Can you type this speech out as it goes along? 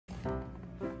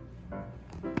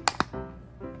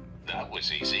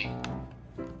was easy.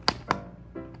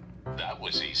 That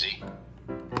was easy.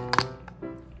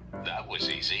 That was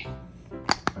easy.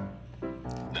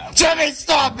 Jeffy,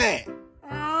 stop it!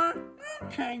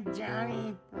 Okay,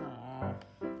 Johnny.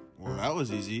 Well, that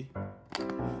was easy.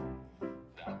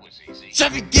 That was easy.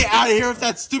 Jeffy, get out of here with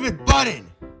that stupid button!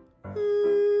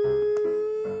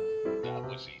 That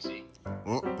was easy.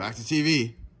 Well, back to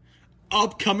TV.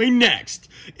 Upcoming next,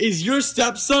 is your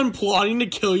stepson plotting to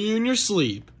kill you in your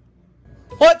sleep?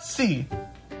 Let's see.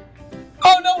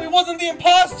 Oh no, he wasn't the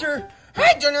imposter!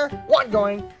 Hi, Junior. What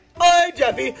going? Hi,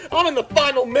 Jeffy. I'm in the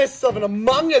final miss of an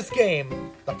Among Us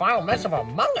game. The final miss of an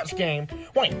Among Us game?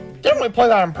 Wait, didn't we play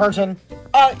that in person?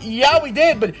 Yeah, we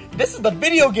did, but this is the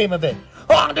video game of it.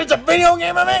 Oh, there's a video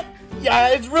game of it? Yeah,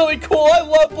 it's really cool. I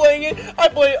love playing it. I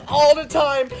play it all the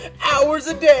time, hours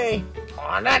a day.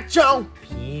 Oh, Nacho.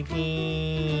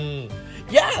 Pee-pee.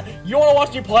 Yeah, you want to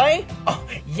watch me play? Oh,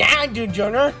 yeah, I do,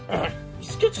 Junior.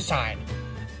 Scooch aside.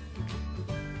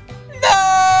 No!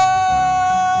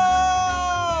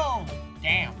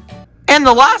 Damn. And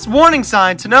the last warning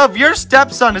sign to know if your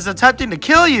stepson is attempting to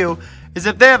kill you is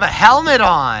if they have a helmet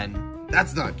on.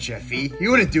 That's not Jeffy. He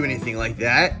wouldn't do anything like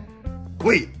that.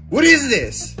 Wait, what is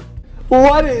this?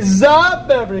 What is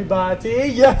up,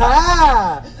 everybody?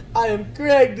 Yeah! I am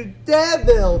Craig the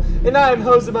Devil, and I am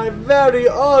hosting my very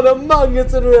own Among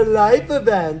Us in Real Life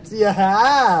event.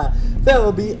 Yeah! There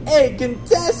will be 8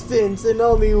 contestants, and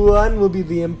only one will be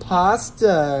the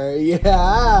imposter.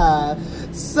 Yeah!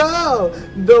 So,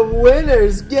 the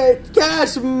winners get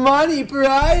cash money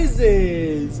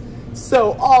prizes.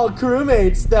 So, all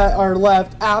crewmates that are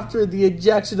left after the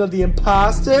ejection of the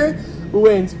imposter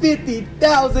wins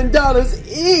 $50,000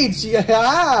 each.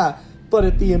 Yeah! But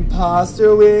if the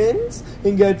imposter wins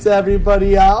and gets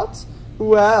everybody out,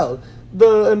 well,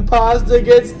 the imposter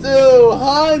gets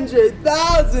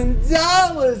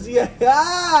 $200,000.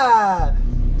 Yeah!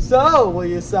 So, will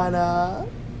you sign up?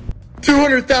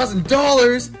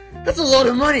 $200,000? That's a lot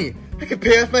of money. I could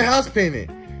pay off my house payment.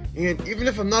 And even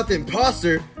if I'm not the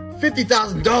imposter,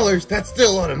 $50,000, that's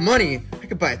still a lot of money. I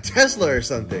could buy a Tesla or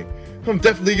something. I'm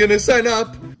definitely gonna sign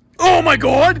up. Oh my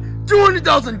god!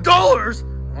 $200,000?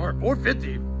 Or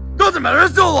 $450? Doesn't matter,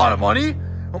 it's still a lot of money!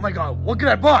 Oh my god, what can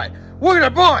I buy? What can I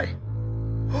buy?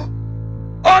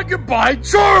 I can buy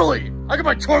Charlie! I can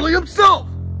buy Charlie himself!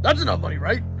 That's enough money,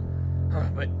 right?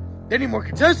 But they need more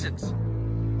contestants.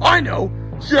 I know!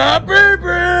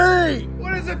 Jeffy!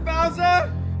 What is it, Bowser?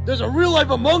 There's a real-life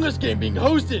Among Us game being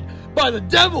hosted by the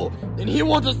devil, and he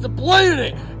wants us to play in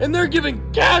it, and they're giving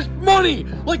cash money,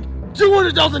 like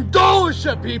 $200,000,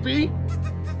 Chef PP!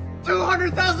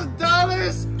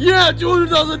 $200,000? Yeah,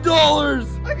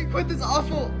 $200,000! I could quit this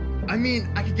awful... I mean,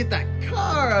 I could get that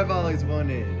car I've always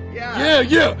wanted. Yeah.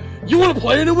 Yeah. You want to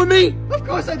play in it with me? Of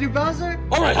course I do, Bowser.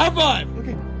 Alright, high five.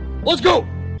 Okay. Let's go.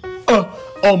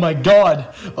 Oh my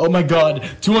god. Oh my god.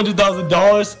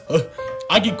 $200,000?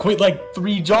 I could quit like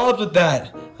 3 jobs with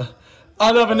that.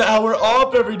 I'd have an hour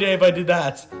off every day if I did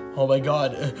that. Oh my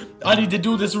god. I need to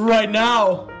do this right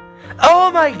now.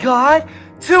 Oh my god.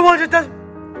 200,000.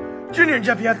 Junior and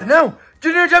Jeffy have to know.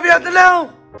 Junior and Jeffy have to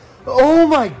know. Oh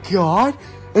my god.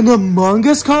 An Among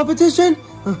Us competition?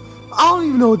 I don't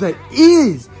even know what that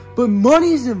is, but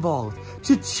money's involved.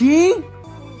 Cha-ching?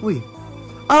 Wait,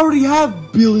 I already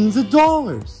have billions of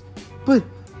dollars. But,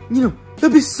 you know,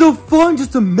 that'd be so fun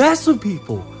just to mess with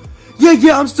people.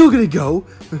 Yeah, I'm still gonna go.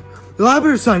 Well, I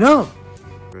better sign up.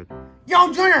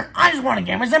 Yo, Junior, I just want a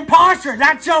game as imposter.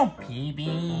 That's so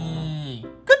PB.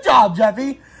 Good job,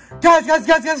 Jeffy. Guys.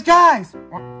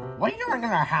 What are you doing in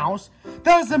our house?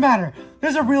 Doesn't matter.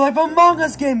 There's a real-life Among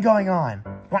Us game going on.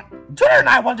 What? Junior and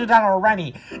I went through that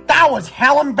already. That was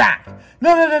hell and back.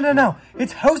 No.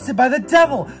 It's hosted by the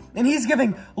devil, and he's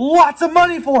giving lots of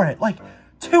money for it. Like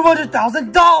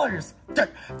 $200,000.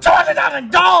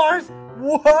 $200,000?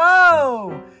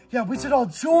 Whoa! Yeah, we should all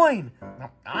join.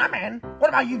 I'm in. What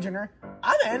about you, Junior?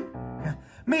 I'm in.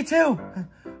 Me too.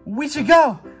 We should go.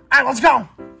 All right, let's go.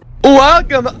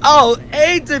 Welcome, all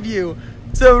 8 of you,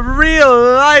 to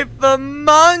Real Life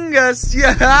Among Us.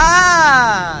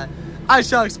 Yeah! I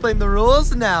shall explain the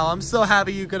rules now. I'm so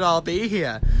happy you could all be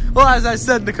here. Well, as I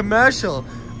said in the commercial,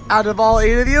 out of all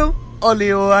 8 of you,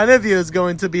 only one of you is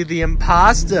going to be the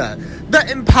imposter. The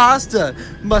imposter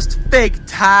must fake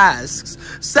tasks,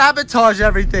 sabotage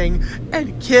everything,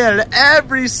 and kill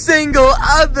every single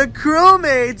other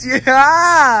crewmate.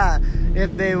 Yeah!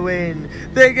 If they win,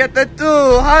 they get the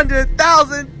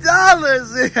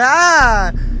 $200,000.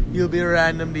 Yeah! You'll be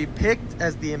randomly picked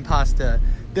as the imposter.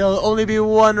 There'll only be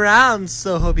 1 round,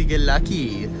 so hope you get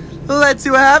lucky. Let's see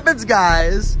what happens,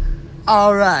 guys.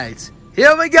 Alright,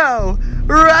 here we go.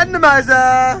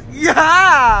 Randomizer!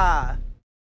 Yeah!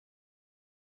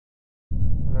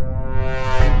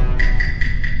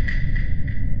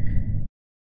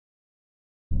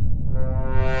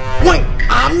 Wait,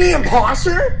 I'm the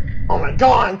imposter? Oh my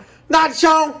god, not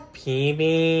so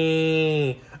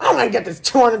PB. I'm gonna get this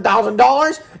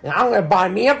 $200,000 and I'm gonna buy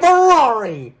me a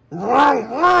Ferrari.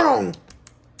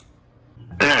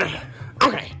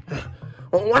 Okay,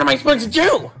 well, what am I supposed to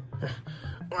do?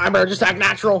 I better just act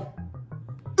natural.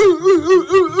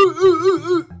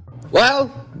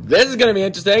 Well, this is gonna be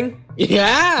interesting.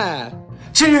 Yeah!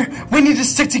 Junior, we need to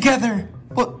stick together.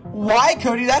 But why,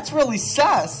 Cody? That's really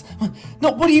sus.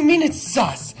 No, what do you mean it's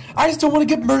sus? I just don't want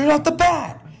to get murdered off the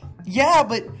bat. Yeah,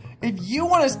 but if you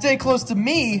want to stay close to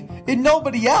me and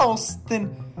nobody else,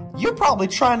 then you're probably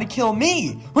trying to kill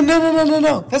me. Well,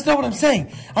 no. That's not what I'm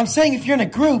saying. I'm saying if you're in a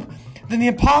group, then the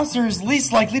imposter is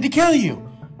least likely to kill you.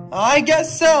 I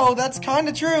guess so. That's kind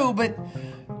of true, but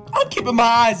I'm keeping my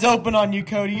eyes open on you,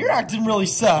 Cody. You're acting really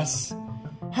sus.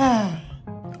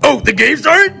 Oh, the game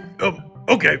started?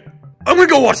 Okay. I'm gonna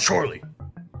go watch Charlie.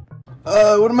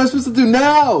 What am I supposed to do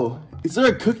now? Is there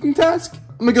a cooking task?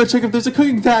 I'm gonna go check if there's a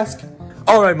cooking task.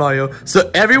 Alright, Mario.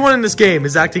 So everyone in this game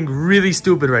is acting really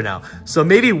stupid right now. So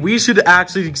maybe we should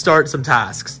actually start some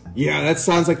tasks. Yeah, that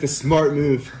sounds like the smart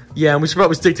move. Yeah, and we should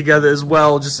probably stick together as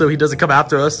well, just so he doesn't come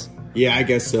after us. Yeah, I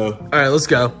guess so. Alright, let's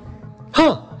go.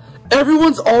 Huh.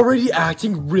 Everyone's already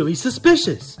acting really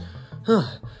suspicious. Huh.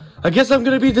 I guess I'm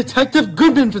gonna be Detective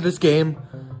Goodman for this game.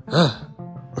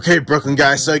 Okay, Brooklyn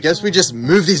guys, so I guess we just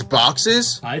move these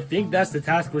boxes? I think that's the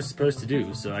task we're supposed to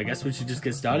do, so I guess we should just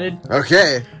get started.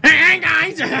 Okay. Hey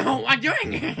guys, what you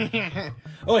doing?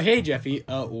 Oh, hey Jeffy,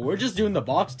 we're just doing the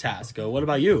box task. What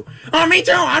about you? Oh, me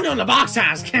too, I'm doing the box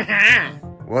task.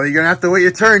 Well, you're gonna have to wait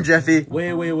your turn, Jeffy.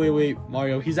 Wait,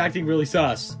 Mario, he's acting really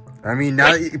sus. I mean,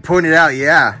 now that you pointed out,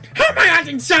 yeah. How am I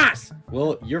acting sus?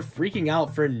 Well, you're freaking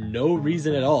out for no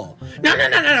reason at all. No,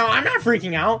 I'm not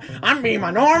freaking out. I'm being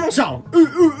my normal self.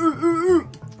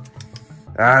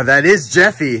 That is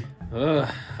Jeffy.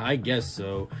 I guess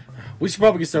so. We should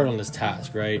probably get started on this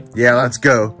task, right? Yeah, let's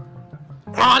go.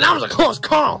 Oh, that was a close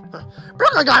call.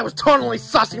 Brooklyn guy was totally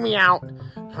sussing me out.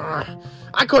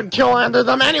 I couldn't kill either of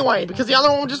them anyway, because the other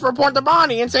one would just report the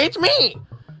body and say it's me.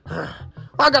 I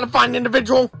gotta find an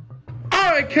individual.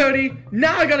 Alright, Cody,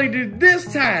 now I gotta do this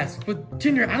task. But,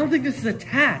 Junior, I don't think this is a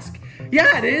task.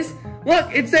 Yeah, it is.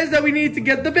 Look, it says that we need to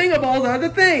get the bingo balls out of the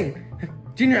thing.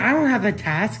 Junior, I don't have a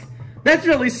task. That's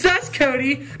really sus,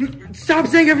 Cody. Stop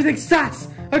saying everything's sus.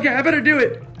 Okay, I better do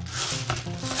it.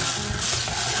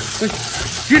 Wait,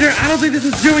 Junior, I don't think this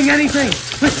is doing anything.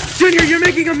 Wait, Junior, you're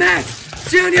making a mess.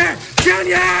 Junior!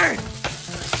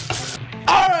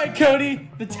 Alright, Cody,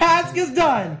 the task is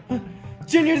done.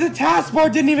 Junior, the taskbar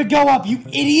didn't even go up, you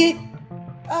idiot!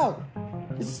 Oh,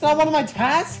 is this not one of my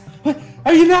tasks? What?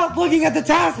 Are you not looking at the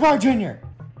taskbar, Junior?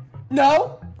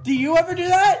 No? Do you ever do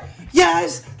that?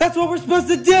 Yes! That's what we're supposed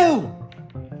to do!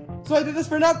 So I did this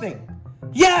for nothing.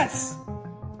 Yes!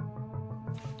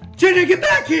 Junior, get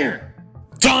back here!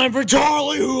 Time for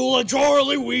Charlie, who like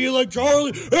Charlie, we like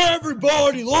Charlie,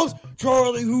 everybody loves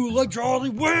Charlie, who like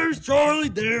Charlie, where's Charlie,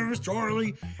 there's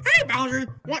Charlie. Hey Bowser,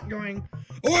 what doing?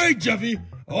 Oh hey Jeffy,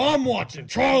 I'm watching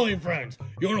Charlie and Friends.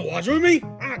 You wanna watch with me?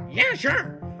 Yeah,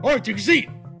 sure. Alright, take a seat.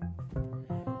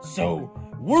 So,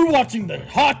 we're watching the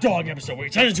hot dog episode where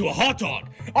he turns into a hot dog.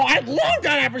 Oh, I love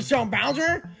that episode,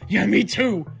 Bowser! Yeah, me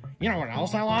too. You know what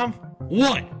else I love?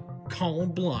 What?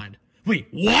 Cold blood. Wait,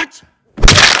 what?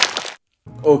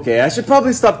 Okay, I should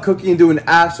probably stop cooking and do an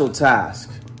actual task.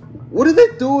 What are they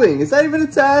doing? Is that even a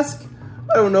task?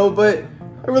 I don't know, but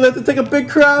I really have to take a big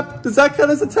crap. Does that count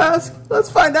as a task?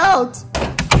 Let's find out.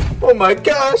 Oh my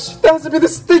gosh, that has to be the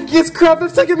stinkiest crap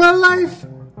I've taken in my life.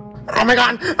 Oh my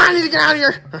god, I need to get out of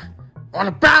here. On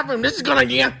the bathroom, this is a good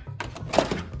idea.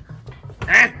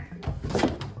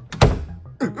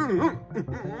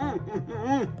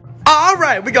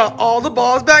 Alright, we got all the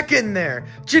balls back in there.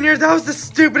 Junior, that was the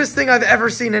stupidest thing I've ever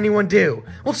seen anyone do.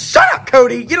 Well, shut up,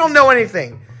 Cody. You don't know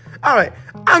anything. Alright,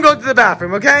 I'm going to the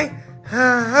bathroom, okay?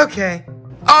 Okay.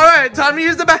 Alright, time to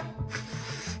use the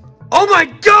Oh my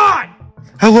god!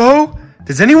 Hello?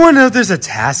 Does anyone know there's a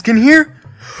task in here?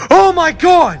 Oh my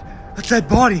god! A dead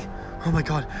body. Oh my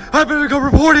god. I better go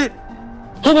report it.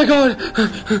 Oh my god!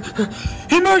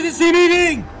 Emergency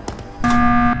meeting!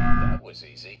 That was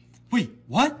easy. Wait,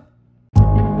 what?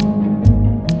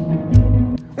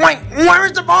 Wait,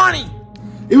 where's the body?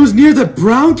 It was near the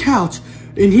brown couch,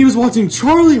 and he was watching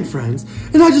Charlie and Friends,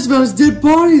 and I just found his dead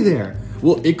body there.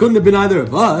 Well, it couldn't have been either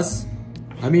of us.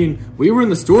 I mean, we were in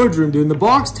the storage room doing the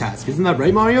box task. Isn't that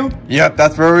right, Mario? Yep,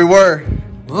 that's where we were.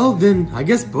 Well, then, I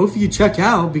guess both of you check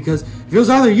out, because if it was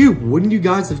either you, wouldn't you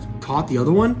guys have caught the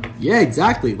other one? Yeah,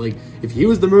 exactly. Like, if he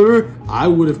was the murderer, I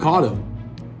would have caught him.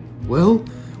 Well,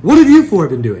 what have you four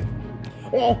been doing?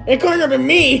 Well, it couldn't have been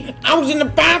me. I was in the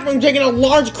bathroom taking a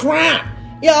large crap.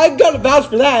 Yeah, I gotta vouch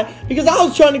for that, because I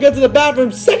was trying to go to the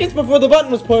bathroom seconds before the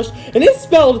button was pushed, and it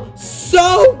smelled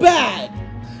so bad!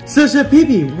 So, Chef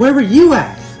Pee-Pee, where were you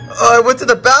at? I went to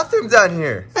the bathroom down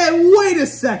here. Hey, wait a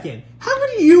second! How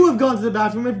could you have gone to the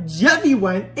bathroom if Jeffy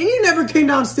went, and you never came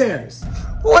downstairs?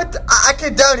 What? I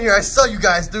came down here, I saw you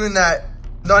guys doing that.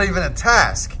 Not even a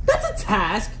task. That's a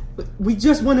task! We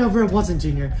just went over it wasn't,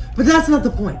 Junior, but that's not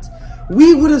the point.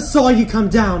 We would have saw you come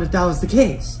down if that was the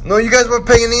case. No, you guys weren't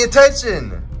paying any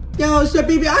attention. Yo, Chef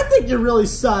Pee-Pee, I think you're really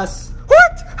sus.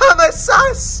 What? How am I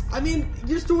sus? I mean,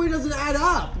 your story doesn't add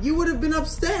up. You would have been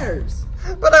upstairs.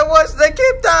 But I wasn't. I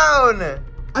came down.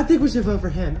 I think we should vote for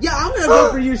him. Yeah, I'm gonna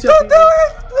vote for you, Chef Don't Pee-Pee. do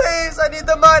it. Please, I need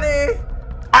the money.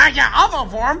 Yeah, I'll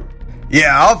vote for him.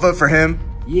 Yeah, I'll vote for him.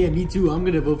 Yeah, me too. I'm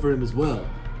gonna vote for him as well.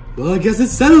 Well, I guess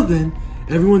it's settled then.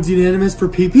 Everyone's unanimous for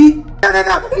Pee-Pee? No,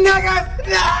 guys,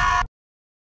 no!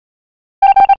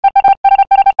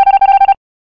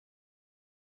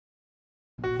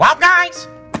 Well, guys,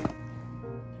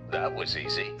 That was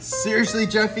easy. Seriously,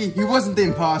 Jeffy? He wasn't the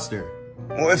imposter.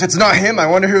 Well, if it's not him, I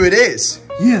wonder who it is.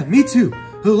 Yeah, me too.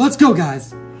 Let's go,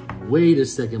 guys. Wait a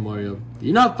second, Mario. Do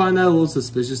you not find that a little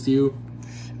suspicious to you?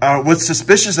 What's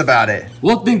suspicious about it?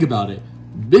 Well, think about it.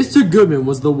 Mr. Goodman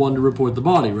was the one to report the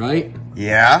body, right?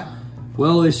 Yeah?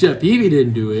 Well, if Chef Pee-Pee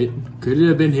didn't do it, could it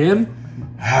have been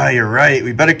him? Ah, you're right.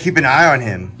 We better keep an eye on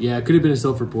him. Yeah, it could have been a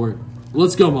self-report.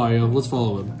 Let's go, Mario. Let's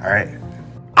follow him. All right.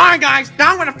 Alright, guys,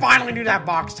 now I'm gonna finally do that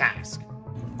box task.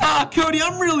 Ah, Cody,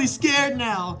 I'm really scared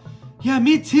now. Yeah,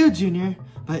 me too, Junior.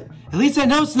 But at least I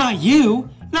know it's not you.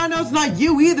 And I know it's not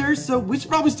you either, so we should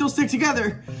probably still stick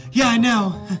together. Yeah, I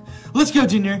know. Let's go,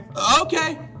 Junior.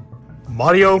 Okay.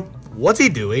 Mario, what's he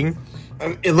doing?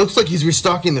 It looks like he's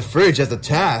restocking the fridge as a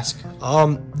task.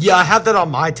 Yeah, I have that on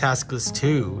my task list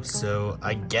too, so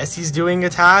I guess he's doing a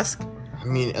task? I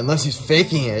mean, unless he's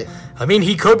faking it. I mean,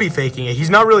 he could be faking it.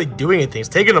 He's not really doing anything. It's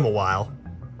taking him a while.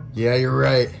 Yeah, you're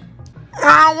right.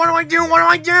 What do I do? What do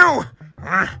I do?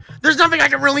 There's nothing I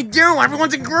can really do.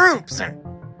 Everyone's in groups.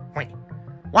 Wait,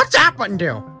 what's that button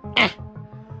do?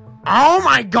 Oh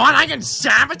my god, I can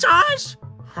sabotage?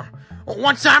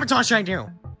 What sabotage should I do?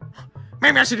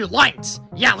 Maybe I should do lights.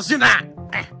 Yeah, let's do that.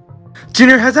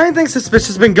 Junior, has anything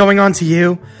suspicious been going on to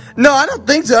you? No, I don't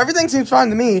think so. Everything seems fine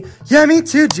to me. Yeah, me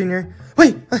too, Junior.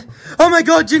 Wait. Oh my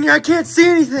god, Junior, I can't see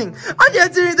anything. I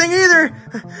can't see anything either.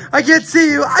 I can't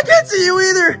see you. I can't see you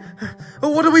either.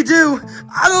 What do we do?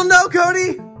 I don't know,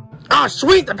 Cody. Oh,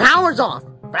 sweet, the power's off.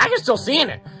 But I can still see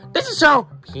it. This is so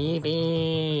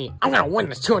PB. I'm gonna win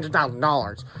this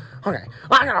 $200,000. Okay,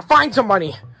 I gotta find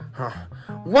somebody.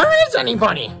 Where is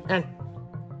anybody? And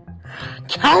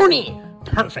Tony.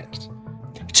 Perfect.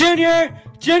 Junior,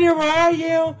 where are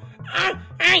you?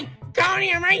 Hey,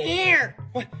 Tony, I'm right here.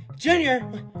 What? Junior,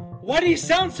 why do you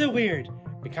sound so weird?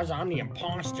 Because I'm the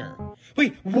imposter.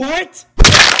 Wait, what?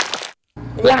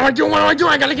 What do I do? What do I do?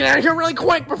 I gotta get out of here really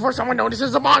quick before someone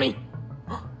notices the body.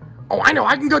 Oh, I know.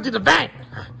 I can go through the vent.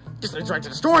 Just leads right to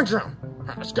the storage room.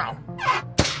 Let's go.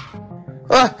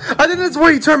 I think that's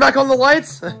where you turn back on the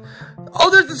lights. Oh,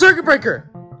 there's the circuit breaker.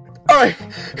 All right,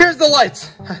 here's the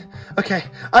lights. Okay,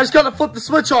 I just gotta flip the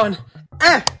switch on.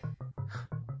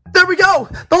 There we go.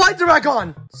 The lights are back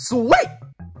on. Sweet.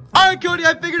 All right, Cody,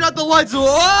 I figured out the lights.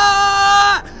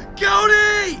 Ah!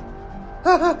 Cody!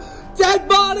 Dead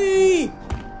body!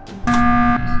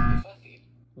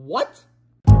 What?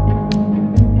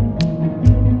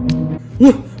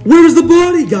 Where was the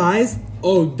body, guys?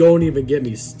 Oh, don't even get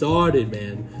me started,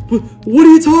 man. What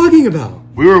are you talking about?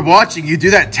 We were watching you do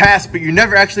that task, but you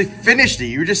never actually finished it.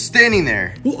 You were just standing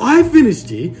there. Well, I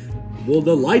finished it. Well,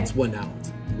 the lights went out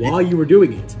while you were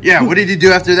doing it. Yeah, what did you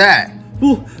do after that?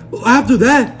 Well, after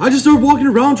that, I just started walking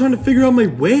around trying to figure out my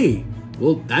way.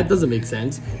 Well, that doesn't make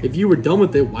sense. If you were done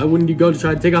with it, why wouldn't you go to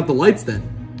try to take out the lights then?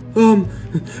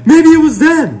 Maybe it was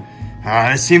them.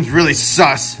 It seems really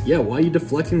sus. Yeah, why are you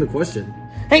deflecting the question?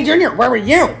 Hey, Junior, where were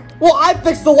you? Well, I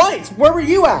fixed the lights. Where were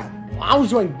you at? Well, I was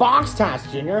doing box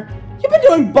tasks, Junior. You've been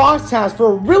doing box tasks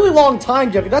for a really long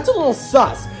time, Jeffy. That's a little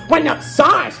sus. Wait, no,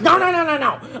 sus! No.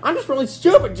 I'm just really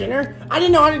stupid, Junior. I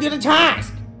didn't know how to do the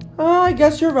task. I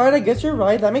guess you're right.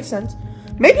 That makes sense.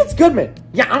 Maybe it's Goodman.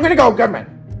 Yeah, I'm gonna go Goodman.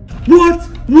 What?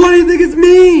 Why do you think it's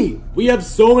me? We have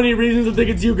so many reasons to think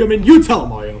it's you, Goodman. You tell him,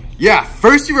 Mario. Yeah,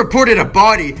 first you reported a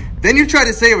body, then you tried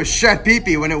to say it was Chef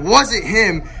Pee-Pee when it wasn't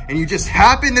him, and you just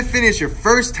happened to finish your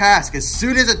first task as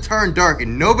soon as it turned dark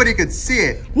and nobody could see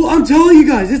it. Well, I'm telling you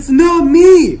guys, it's not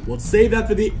me. Well, save that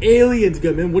for the aliens,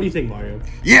 Goodman. What do you think, Mario?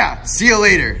 Yeah, see you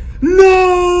later.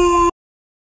 No!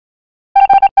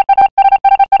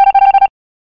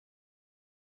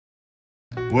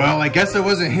 Well, I guess it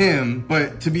wasn't him,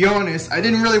 but to be honest, I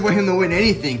didn't really want him to win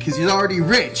anything because he's already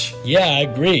rich. Yeah, I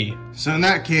agree. So in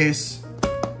that case...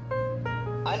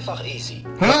 Einfach easy.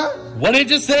 Huh? What did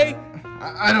you just say?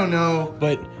 I don't know.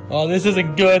 But, oh, this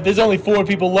isn't good. There's only 4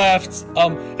 people left.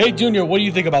 Hey, Junior, what do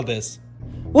you think about this?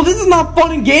 Well, this is not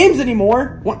fun and games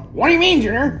anymore. What do you mean,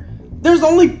 Junior? There's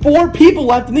only 4 people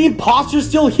left and the imposter's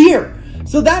still here.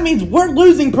 So that means we're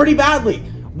losing pretty badly.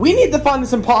 We need to find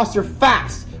this imposter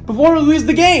fast before we lose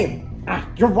the game.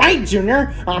 You're right,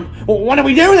 Junior. What do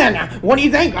we do then? What do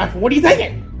you think? What are you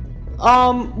thinking?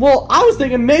 Well, I was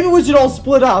thinking maybe we should all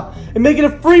split up and make it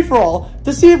a free-for-all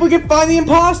to see if we can find the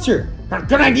imposter.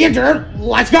 Good idea, Junior.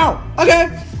 Let's go.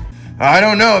 Okay. I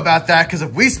don't know about that, because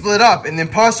if we split up and the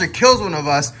imposter kills one of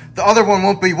us, the other one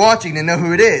won't be watching to know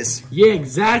who it is. Yeah,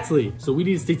 exactly. So we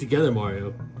need to stick together,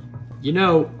 Mario. You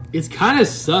know, it's kind of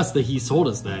sus that he told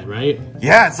us that, right?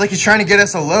 Yeah, it's like he's trying to get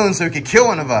us alone so he could kill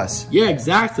one of us. Yeah,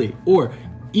 exactly. Or,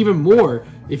 even more,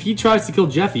 if he tries to kill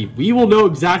Jeffy, we will know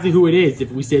exactly who it is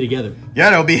if we stay together.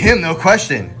 Yeah, it'll be him, no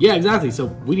question. Yeah, exactly. So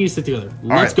we need to stick together.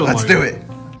 Let's go, let's Mario. do it.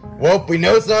 Well, we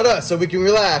know it's not us, so we can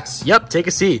relax. Yep, take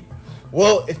a seat.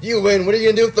 Well, if you win, what are you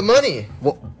going to do with the money?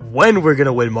 Well, when we're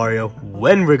gonna win, Mario.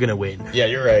 When we're gonna win. Yeah,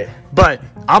 you're right. But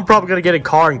I'm probably gonna get a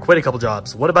car and quit a couple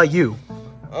jobs. What about you?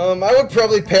 I would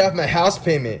probably pay off my house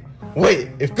payment. Wait,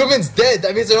 if Goodman's dead,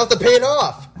 that means I don't have to pay it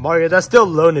off. Mario, that's still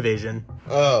loan evasion.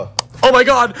 Oh. Oh my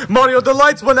god, Mario, the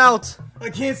lights went out. I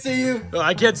can't see you.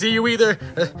 I can't see you either.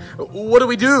 What do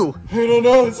we do? I don't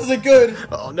know, this isn't good.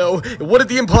 Oh no, what if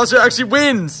the imposter actually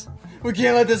wins? We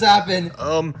can't let this happen.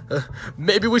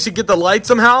 Maybe we should get the light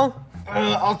somehow?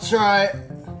 I'll try.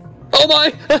 Oh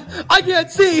my, I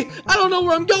can't see. I don't know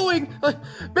where I'm going.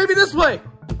 Maybe this way.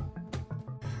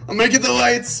 I'm gonna get the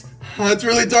lights. It's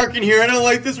really dark in here. I don't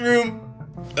like this room.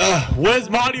 Where's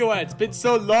Mario at? It's been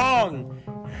so long.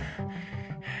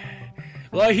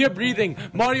 Well, I hear breathing.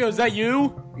 Mario, is that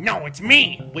you? No, it's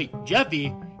me. Wait,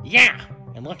 Jeffy? Yeah,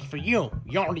 and lucky for you,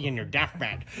 you're already in your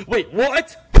deathbed. Wait,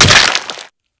 what?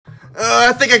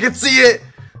 I think I can see it.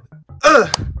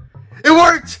 It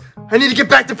worked. I need to get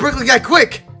back to Prickly Guy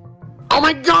quick. Oh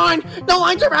my god, the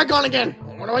lights are back on again.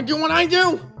 What do I do when I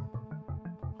do?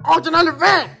 Oh, it's another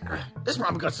vent. This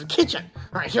probably goes to the kitchen.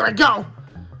 All right, here I go.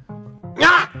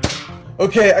 Ah!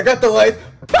 Okay, I got the light.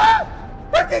 Ah!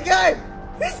 Prickly Guy,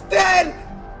 he's dead.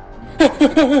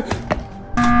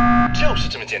 就是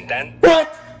这么简单。 What?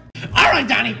 All right,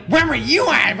 Donnie, where were you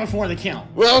at before the kill?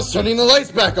 Well, I was turning the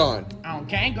lights back on.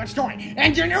 Okay, good story.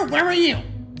 And Junior, where were you? He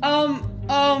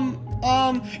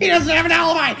doesn't have an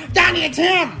alibi. Donnie, it's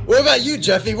him. What about you,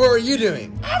 Jeffy? What were you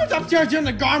doing? I was upstairs doing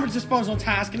the garbage disposal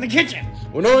task in the kitchen.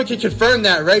 Well, no one can confirm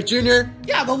that, right, Junior?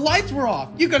 Yeah, the lights were off.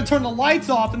 You could have turned the lights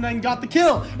off and then got the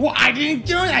kill. Well, I didn't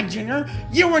do that, Junior.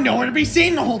 You were nowhere to be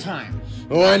seen the whole time.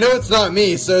 Well, I know it's not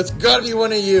me, so it's gotta be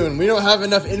one of you, and we don't have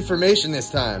enough information this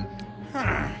time.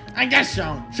 I guess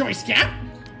so. Should we skip?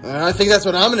 I think that's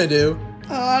what I'm gonna do.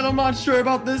 I'm not sure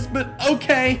about this, but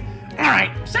okay. All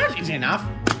right, sounds easy enough.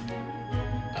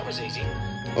 That was easy.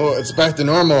 Oh, it's back to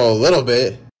normal a little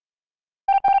bit.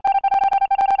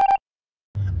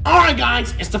 All right,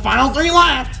 guys, it's the final 3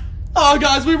 left. Oh,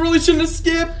 guys, we really shouldn't have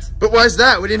skipped. But why's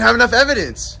that? We didn't have enough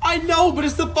evidence. I know, but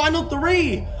it's the final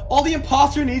 3. All the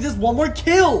imposter needs is one more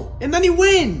kill, and then he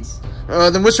wins.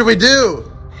 Then what should we do?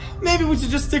 Maybe we should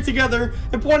just stick together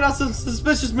and point out some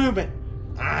suspicious movement.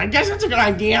 I guess that's a good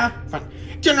idea. But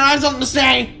Junior, I have something to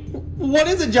say. What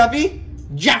is it, Jeffy?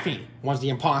 Jeffy was the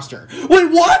imposter. Wait,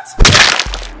 what?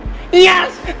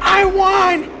 Yes, I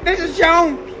won. This is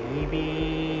shown.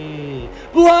 Baby.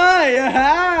 Why?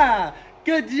 Aha!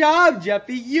 Good job,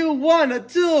 Jeffy. You won a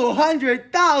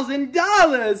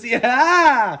 $200,000.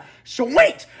 Yeah.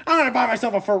 Sweet. I'm gonna buy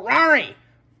myself a Ferrari.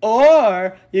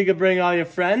 Or you could bring all your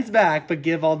friends back, but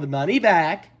give all the money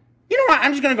back. You know what?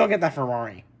 I'm just gonna go get that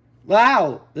Ferrari.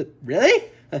 Wow. Really?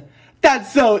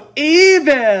 That's so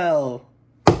evil.